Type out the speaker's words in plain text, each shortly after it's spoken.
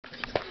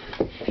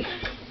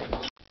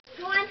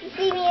You want to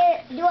see me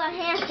do a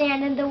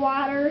handstand in the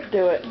water?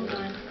 Do it.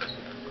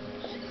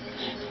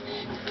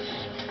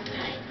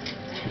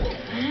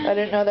 I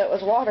didn't know that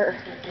was water.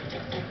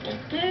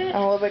 I'm a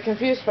little bit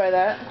confused by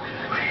that.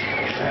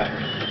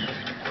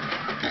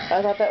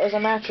 I thought that was a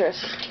mattress.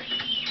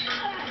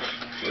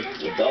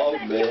 It's the dog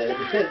bed.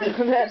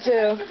 That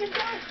too.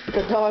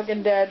 The dog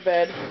and dad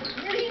bed.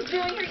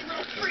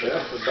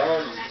 That's the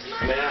dog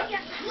mat.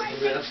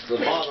 That's the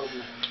bottom.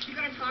 You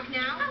gonna talk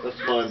now? That's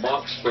my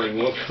box spring.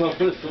 Look on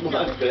this is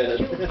my bed.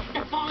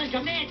 Stop falling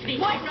commands me.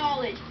 What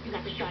knowledge? You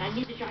got the shot. I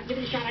need the shot. Give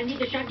me the shot. I need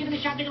the shot. Give me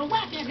the shot. They're gonna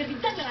whack me. I'm gonna be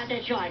done without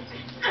that shot.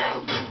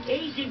 Ow!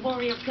 Easy,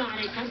 warrior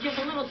goddess. I'm just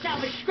a little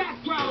salvage scrap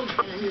bro.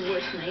 And your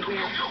worst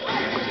nightmare.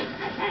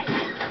 Hey!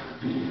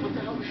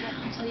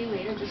 I'll tell you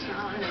later, just not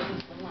on an open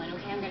phone line,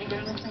 okay? I'm gonna get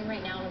on the plane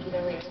right now and I'll be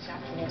there later this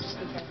afternoon. Just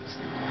be careful.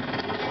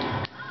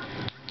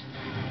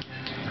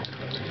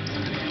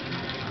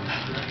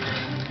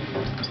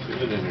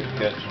 Good in your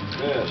catching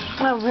fish.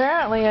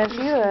 Apparently, I see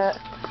that.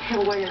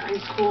 Hawaii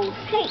ice cold.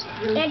 Hey,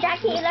 there,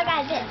 Jackie, look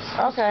at this.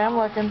 Okay, I'm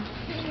looking.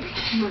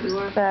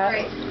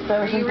 That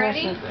was you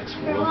ready? impressive. Next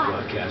world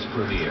broadcast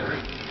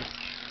premiere.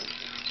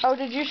 Oh,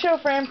 did you show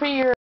Fran P your